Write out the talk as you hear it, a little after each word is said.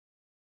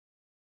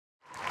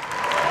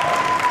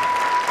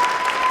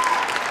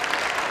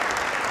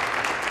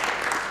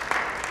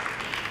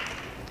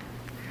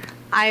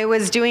I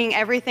was doing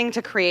everything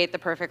to create the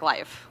perfect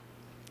life.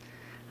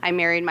 I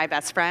married my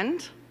best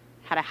friend,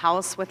 had a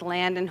house with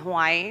land in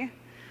Hawaii,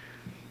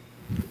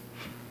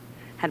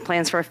 had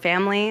plans for a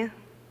family,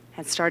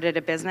 had started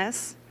a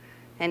business,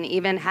 and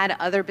even had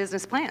other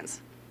business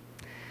plans.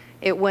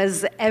 It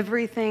was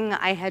everything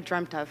I had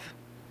dreamt of.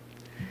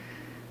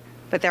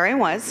 But there I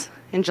was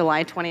in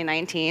July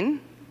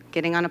 2019,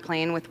 getting on a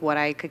plane with what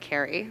I could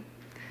carry,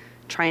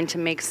 trying to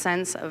make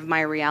sense of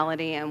my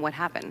reality and what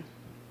happened.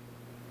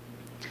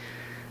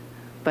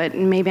 But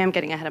maybe I'm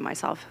getting ahead of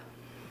myself.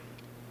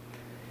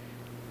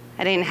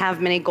 I didn't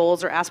have many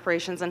goals or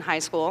aspirations in high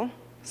school,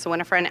 so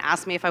when a friend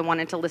asked me if I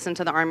wanted to listen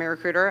to the Army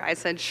recruiter, I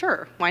said,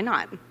 sure, why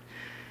not?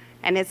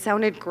 And it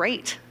sounded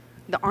great.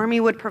 The Army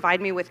would provide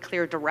me with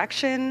clear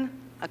direction,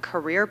 a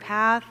career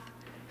path,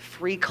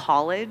 free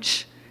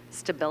college,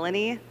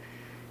 stability,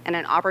 and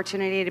an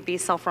opportunity to be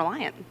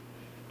self-reliant.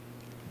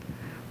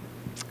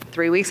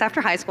 3 weeks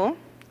after high school,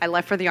 I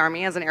left for the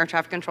Army as an air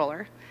traffic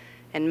controller,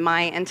 and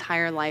my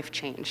entire life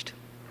changed.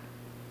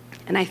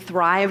 And I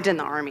thrived in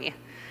the Army,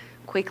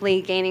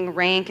 quickly gaining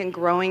rank and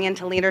growing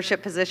into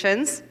leadership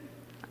positions.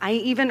 I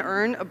even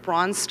earned a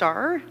Bronze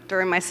Star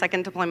during my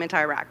second deployment to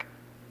Iraq.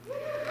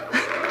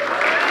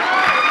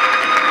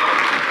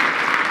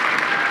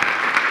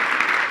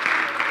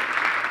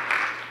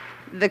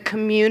 The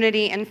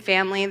community and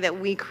family that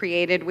we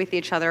created with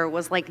each other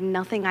was like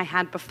nothing I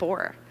had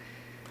before.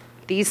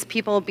 These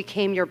people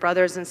became your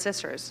brothers and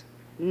sisters,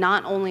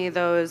 not only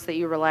those that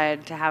you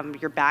relied to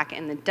have your back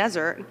in the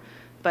desert,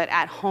 but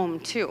at home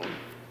too.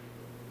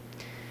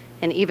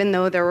 And even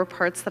though there were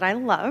parts that I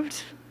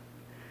loved,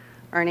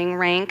 earning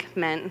rank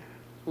meant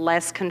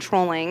less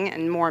controlling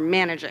and more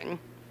managing.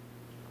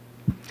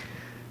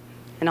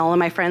 And all of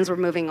my friends were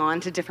moving on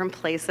to different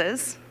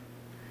places,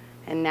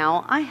 and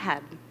now I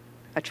had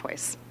a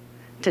choice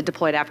to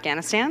deploy to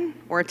Afghanistan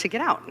or to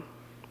get out.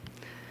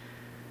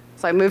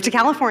 So I moved to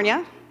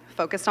California,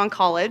 focused on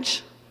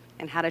college,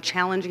 and had a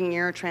challenging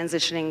year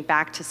transitioning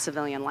back to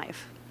civilian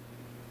life.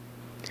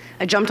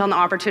 I jumped on the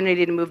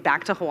opportunity to move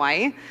back to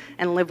Hawaii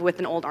and live with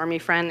an old Army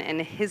friend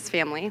and his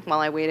family while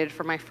I waited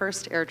for my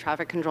first air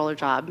traffic controller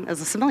job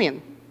as a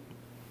civilian.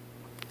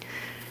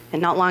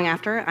 And not long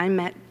after, I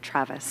met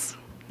Travis,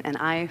 and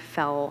I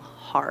fell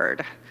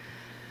hard.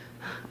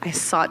 I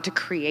sought to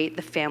create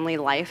the family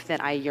life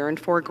that I yearned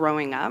for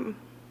growing up,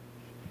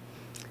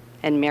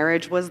 and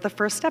marriage was the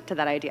first step to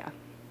that idea.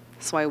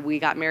 So we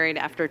got married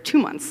after 2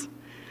 months.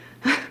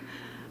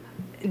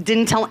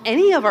 Didn't tell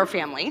any of our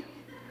family,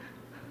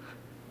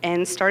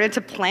 and started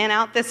to plan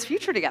out this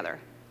future together.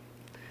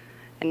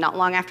 And not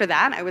long after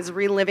that, I was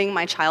reliving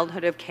my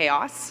childhood of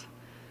chaos,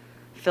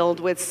 filled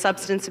with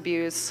substance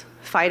abuse,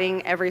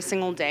 fighting every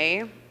single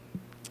day,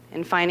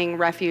 and finding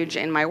refuge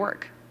in my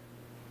work.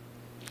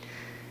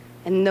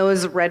 And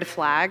those red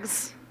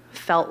flags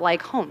felt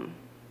like home.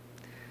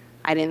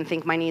 I didn't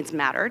think my needs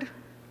mattered.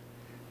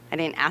 I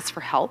didn't ask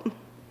for help.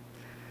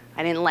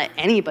 I didn't let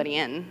anybody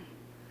in.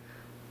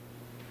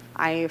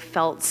 I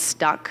felt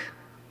stuck,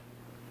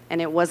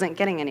 and it wasn't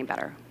getting any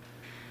better.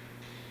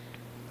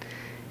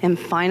 And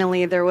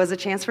finally, there was a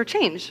chance for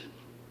change.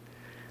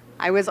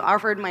 I was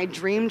offered my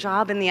dream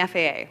job in the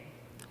FAA.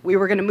 We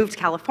were gonna move to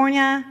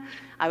California.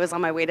 I was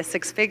on my way to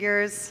 6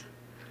 figures.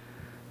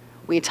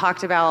 We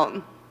talked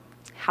about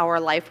how our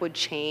life would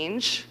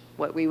change,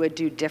 what we would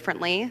do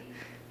differently,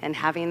 and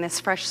having this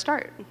fresh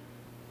start.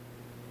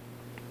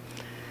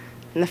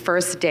 And the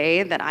first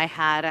day that I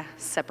had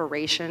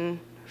separation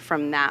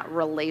from that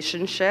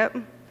relationship,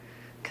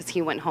 because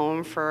he went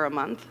home for a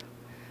month,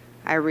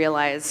 I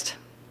realized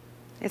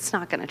it's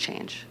not gonna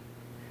change.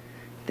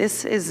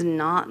 This is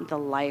not the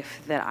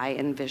life that I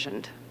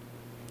envisioned.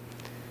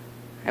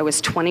 I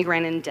was 20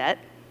 grand in debt,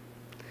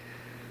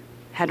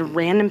 had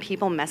random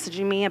people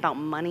messaging me about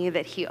money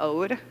that he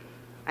owed.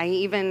 I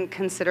even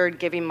considered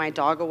giving my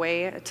dog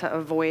away to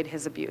avoid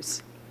his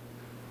abuse.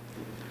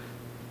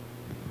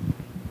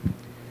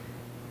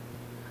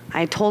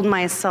 I told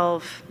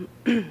myself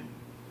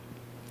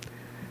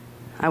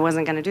I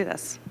wasn't gonna do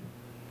this.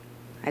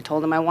 I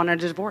told him I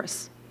wanted a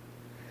divorce.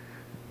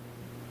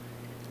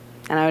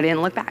 And I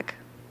didn't look back.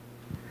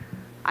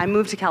 I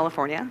moved to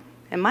California,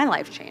 and my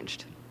life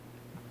changed.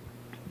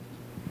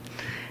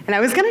 And I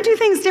was gonna do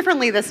things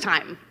differently this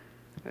time.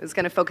 I was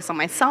gonna focus on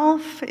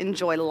myself,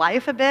 enjoy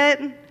life a bit.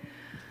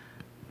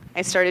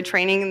 I started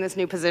training in this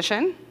new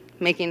position,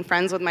 making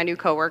friends with my new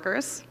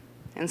coworkers,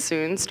 and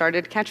soon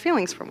started to catch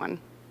feelings for one.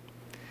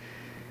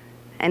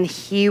 And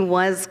he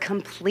was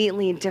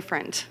completely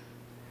different.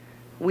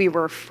 We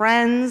were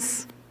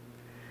friends.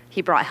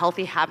 He brought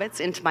healthy habits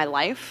into my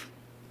life.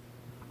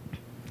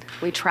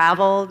 We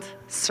traveled,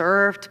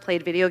 surfed,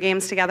 played video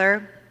games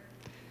together.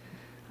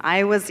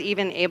 I was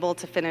even able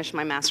to finish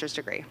my master's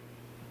degree.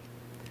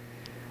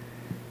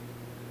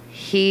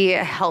 He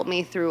helped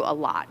me through a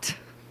lot,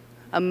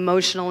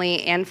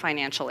 emotionally and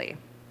financially.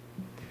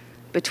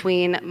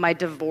 Between my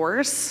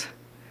divorce,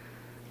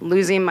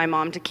 losing my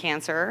mom to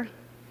cancer,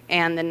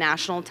 and the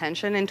national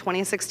attention in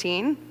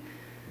 2016,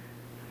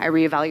 I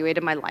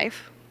reevaluated my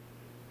life.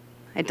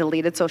 I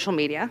deleted social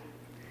media,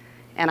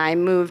 and I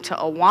moved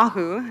to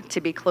Oahu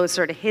to be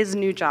closer to his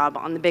new job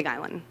on the Big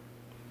Island.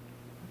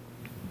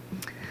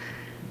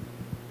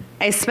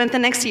 I spent the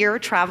next year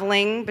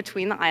traveling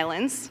between the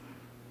islands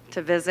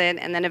to visit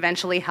and then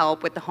eventually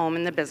help with the home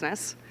and the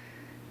business.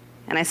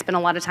 And I spent a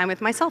lot of time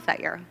with myself that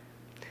year.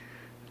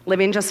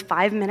 Living just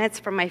 5 minutes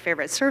from my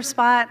favorite surf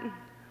spot,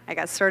 I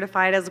got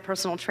certified as a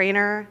personal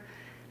trainer,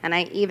 and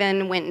I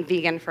even went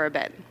vegan for a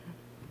bit.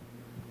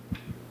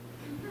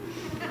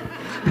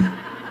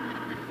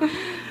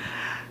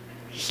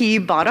 He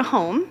bought a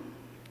home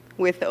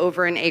with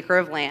over an acre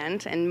of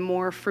land and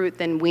more fruit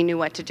than we knew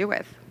what to do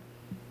with.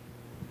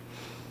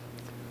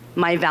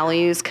 My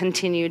values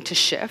continued to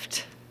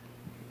shift,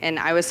 and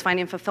I was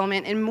finding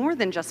fulfillment in more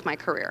than just my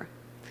career.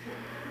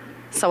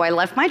 So I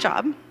left my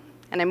job,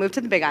 and I moved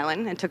to the Big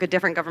Island and took a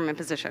different government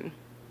position.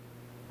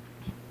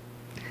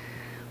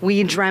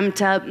 We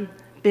dreamt up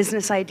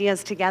business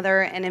ideas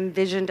together and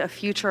envisioned a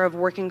future of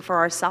working for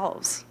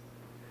ourselves.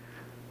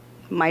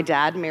 My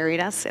dad married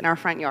us in our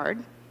front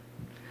yard.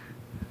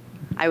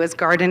 I was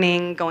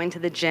gardening, going to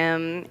the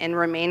gym, and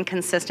remained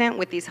consistent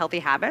with these healthy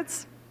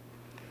habits.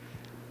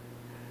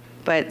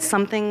 But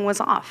something was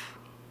off.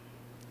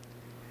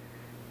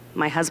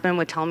 My husband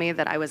would tell me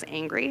that I was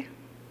angry,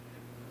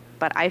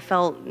 but I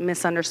felt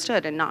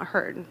misunderstood and not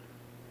heard.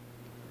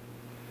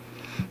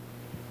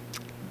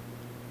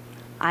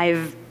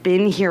 I've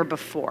been here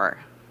before.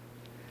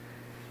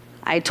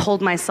 I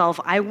told myself,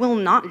 I will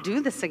not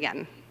do this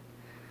again.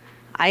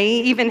 I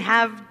even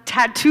have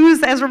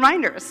tattoos as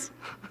reminders.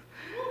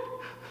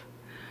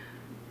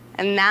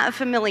 And that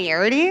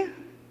familiarity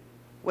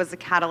was the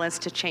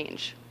catalyst to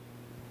change.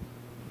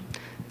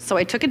 So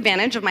I took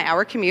advantage of my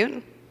hour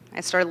commute.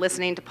 I started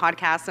listening to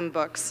podcasts and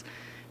books,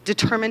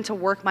 determined to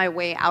work my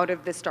way out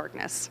of this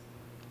darkness.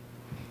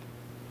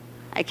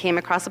 I came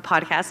across a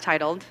podcast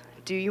titled,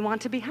 "Do You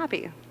Want to Be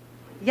Happy?"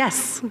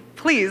 Yes,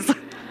 please.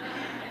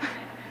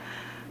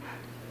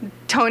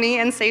 Tony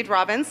and Sage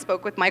Robbins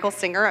spoke with Michael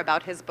Singer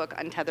about his book,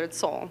 Untethered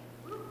Soul,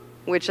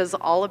 which is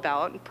all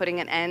about putting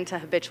an end to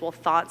habitual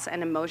thoughts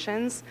and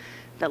emotions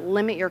that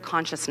limit your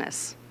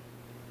consciousness.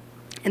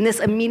 And this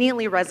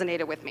immediately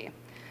resonated with me.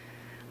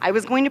 I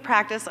was going to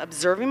practice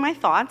observing my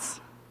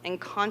thoughts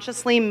and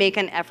consciously make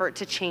an effort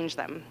to change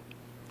them.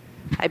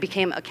 I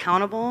became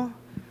accountable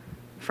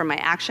for my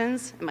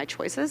actions and my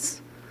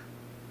choices.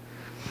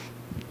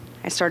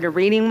 I started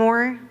reading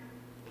more,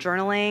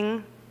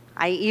 journaling.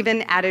 I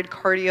even added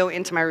cardio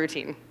into my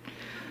routine.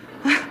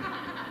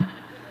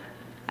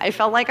 I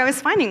felt like I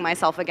was finding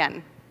myself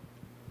again.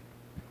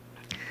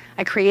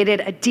 I created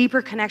a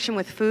deeper connection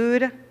with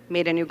food,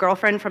 made a new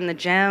girlfriend from the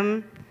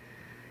gym,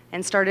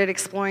 and started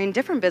exploring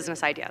different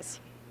business ideas.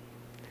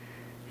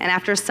 And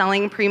after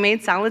selling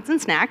pre-made salads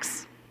and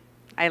snacks,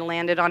 I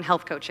landed on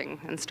health coaching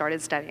and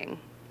started studying.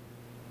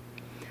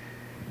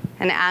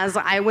 And as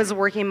I was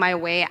working my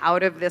way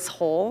out of this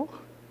hole,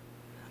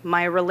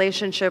 my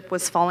relationship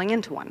was falling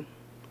into one.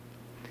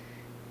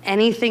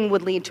 Anything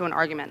would lead to an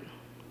argument.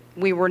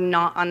 We were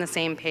not on the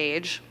same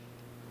page.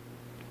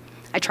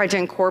 I tried to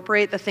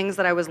incorporate the things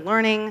that I was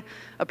learning,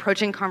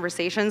 approaching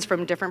conversations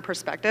from different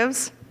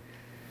perspectives,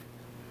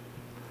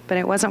 but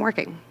it wasn't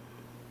working.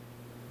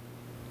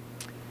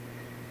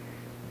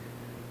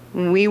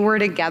 We were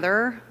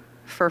together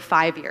for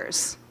 5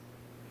 years.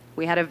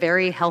 We had a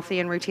very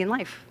healthy and routine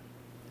life.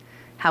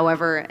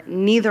 However,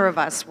 neither of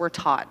us were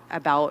taught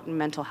about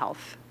mental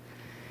health.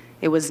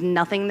 It was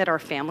nothing that our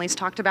families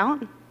talked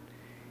about,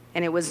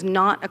 and it was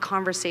not a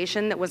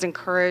conversation that was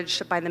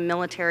encouraged by the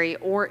military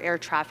or air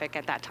traffic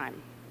at that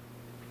time.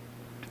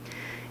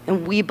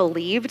 And we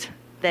believed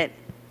that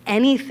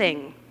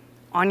anything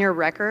on your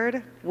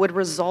record would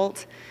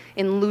result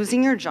in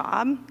losing your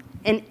job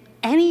and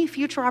any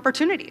future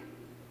opportunity.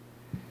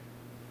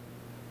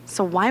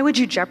 So why would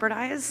you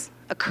jeopardize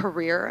a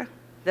career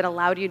that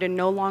allowed you to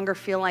no longer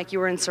feel like you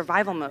were in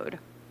survival mode,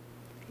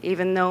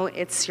 even though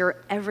it's your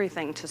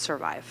everything to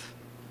survive?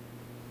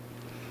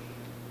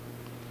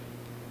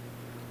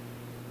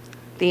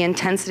 The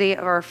intensity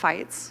of our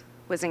fights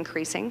was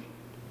increasing,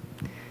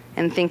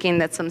 and thinking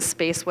that some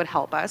space would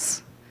help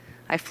us,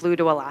 I flew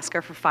to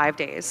Alaska for 5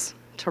 days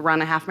to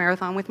run a half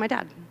marathon with my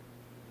dad.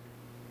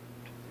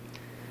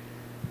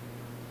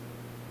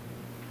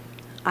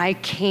 I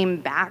came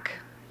back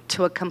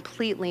to a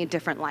completely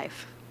different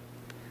life.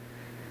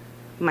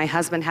 My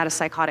husband had a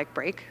psychotic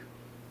break.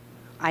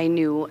 I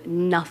knew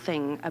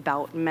nothing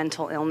about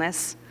mental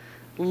illness,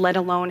 let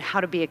alone how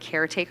to be a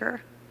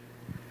caretaker.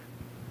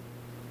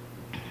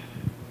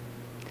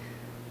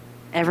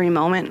 Every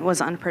moment was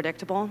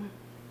unpredictable.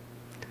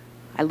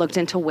 I looked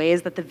into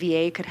ways that the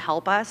VA could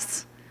help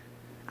us.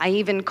 I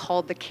even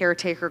called the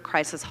caretaker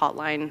crisis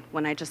hotline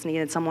when I just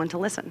needed someone to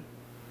listen.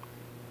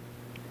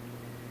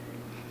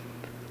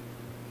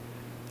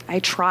 I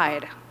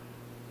tried,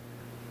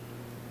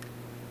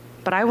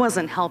 but I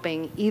wasn't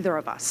helping either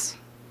of us.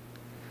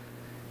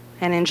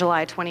 And in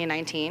July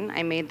 2019,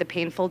 I made the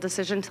painful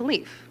decision to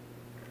leave,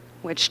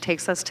 which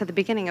takes us to the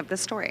beginning of this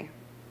story.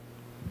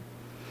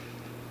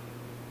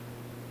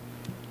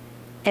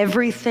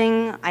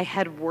 Everything I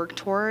had worked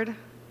toward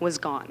was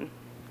gone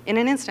in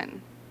an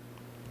instant.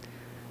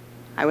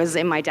 I was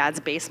in my dad's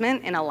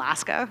basement in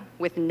Alaska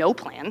with no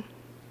plan.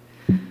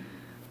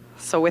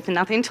 So with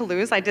nothing to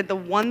lose, I did the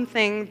one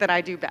thing that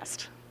I do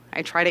best.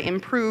 I try to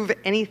improve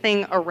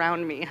anything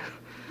around me.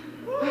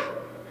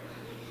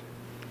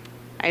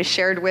 I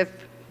shared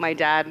with my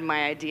dad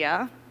my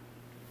idea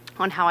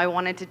on how I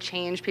wanted to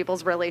change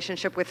people's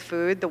relationship with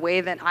food the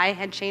way that I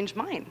had changed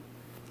mine.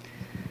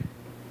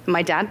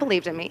 My dad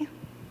believed in me,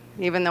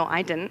 even though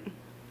I didn't.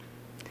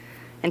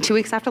 And 2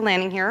 weeks after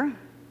landing here,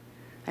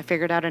 I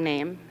figured out a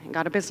name and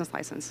got a business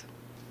license.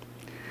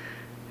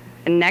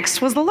 And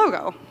next was the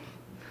logo.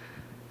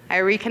 I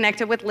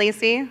reconnected with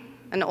Lacey,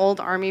 an old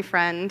Army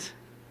friend,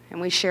 and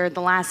we shared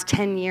the last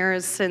 10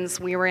 years since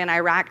we were in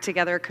Iraq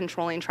together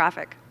controlling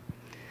traffic.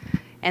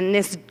 And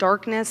this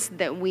darkness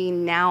that we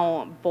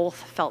now both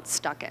felt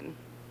stuck in.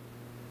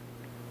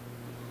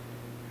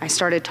 I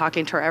started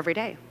talking to her every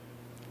day.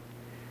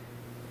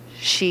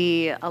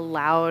 She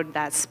allowed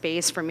that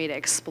space for me to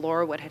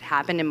explore what had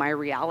happened in my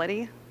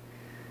reality.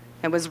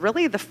 It was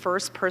really the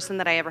first person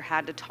that I ever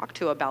had to talk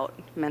to about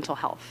mental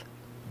health.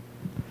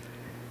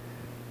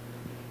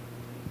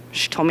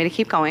 She told me to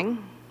keep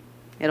going,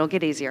 it'll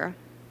get easier,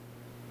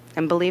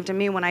 and believed in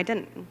me when I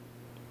didn't.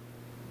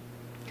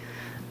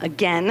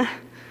 Again,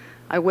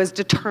 I was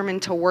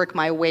determined to work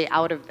my way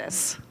out of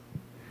this.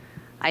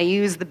 I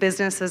used the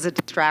business as a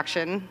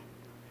distraction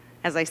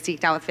as I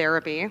seeked out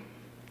therapy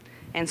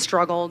and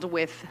struggled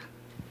with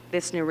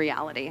this new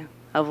reality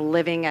of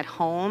living at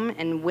home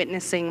and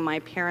witnessing my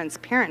parents'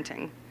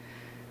 parenting,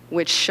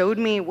 which showed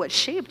me what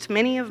shaped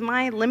many of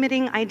my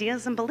limiting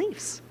ideas and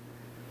beliefs.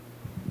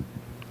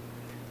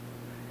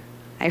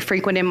 I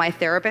frequented my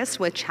therapist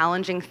with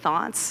challenging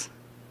thoughts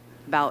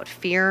about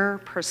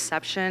fear,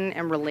 perception,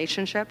 and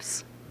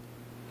relationships.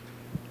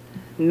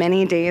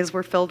 Many days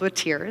were filled with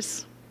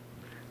tears.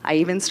 I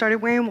even started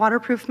wearing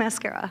waterproof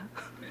mascara.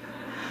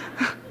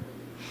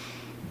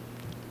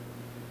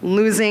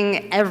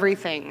 Losing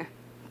everything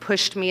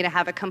pushed me to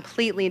have a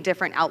completely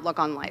different outlook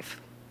on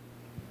life.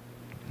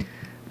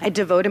 I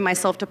devoted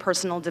myself to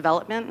personal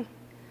development,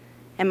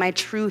 and my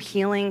true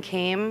healing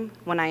came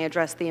when I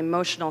addressed the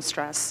emotional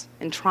stress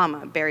and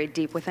trauma buried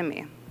deep within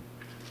me.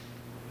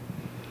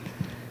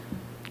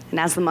 And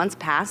as the months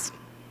passed,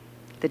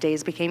 the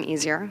days became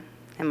easier,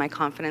 and my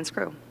confidence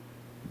grew.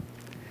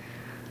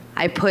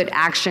 I put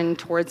action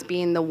towards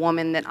being the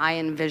woman that I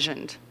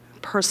envisioned,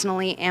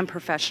 personally and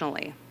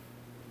professionally.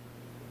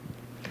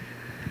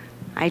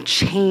 I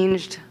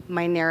changed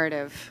my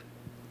narrative,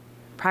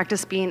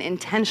 practiced being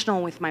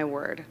intentional with my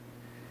word,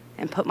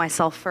 and put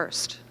myself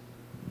first.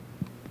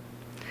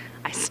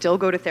 I still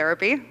go to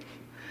therapy.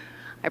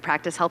 I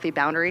practice healthy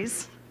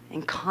boundaries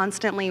and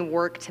constantly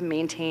work to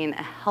maintain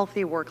a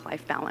healthy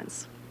work-life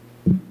balance.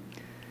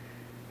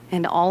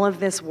 And all of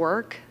this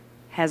work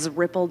has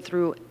rippled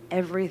through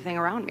everything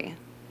around me.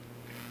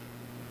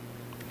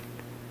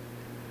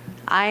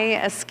 I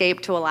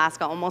escaped to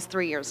Alaska almost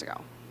 3 years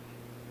ago.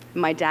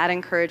 My dad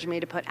encouraged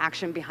me to put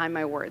action behind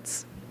my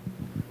words.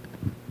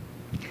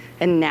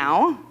 And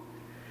now,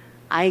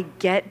 I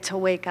get to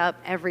wake up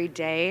every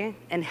day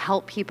and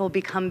help people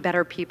become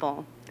better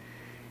people,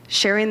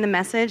 sharing the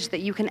message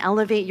that you can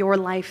elevate your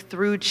life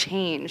through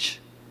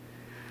change.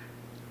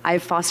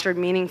 I've fostered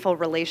meaningful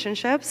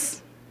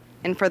relationships,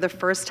 and for the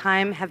first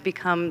time have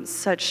become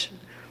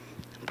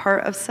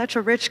part of such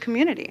a rich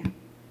community.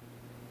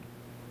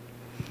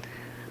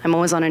 I'm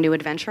always on a new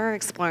adventure,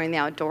 exploring the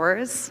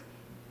outdoors.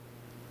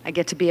 I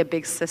get to be a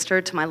big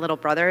sister to my little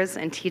brothers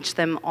and teach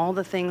them all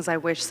the things I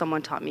wish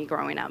someone taught me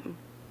growing up.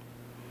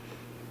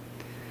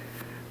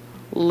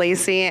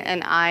 Lacey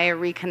and I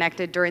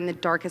reconnected during the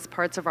darkest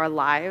parts of our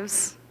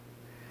lives,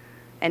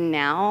 and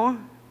now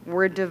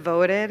we're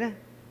devoted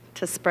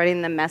to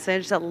spreading the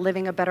message that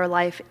living a better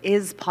life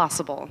is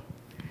possible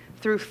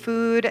through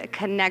food,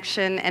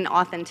 connection, and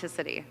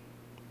authenticity.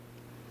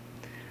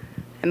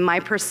 And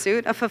my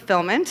pursuit of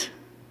fulfillment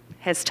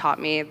has taught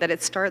me that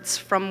it starts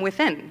from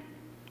within.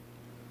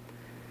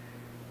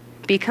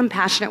 Be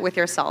compassionate with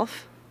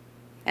yourself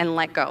and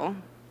let go,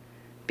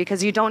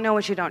 because you don't know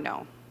what you don't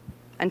know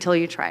until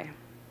you try.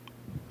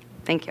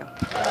 Thank you.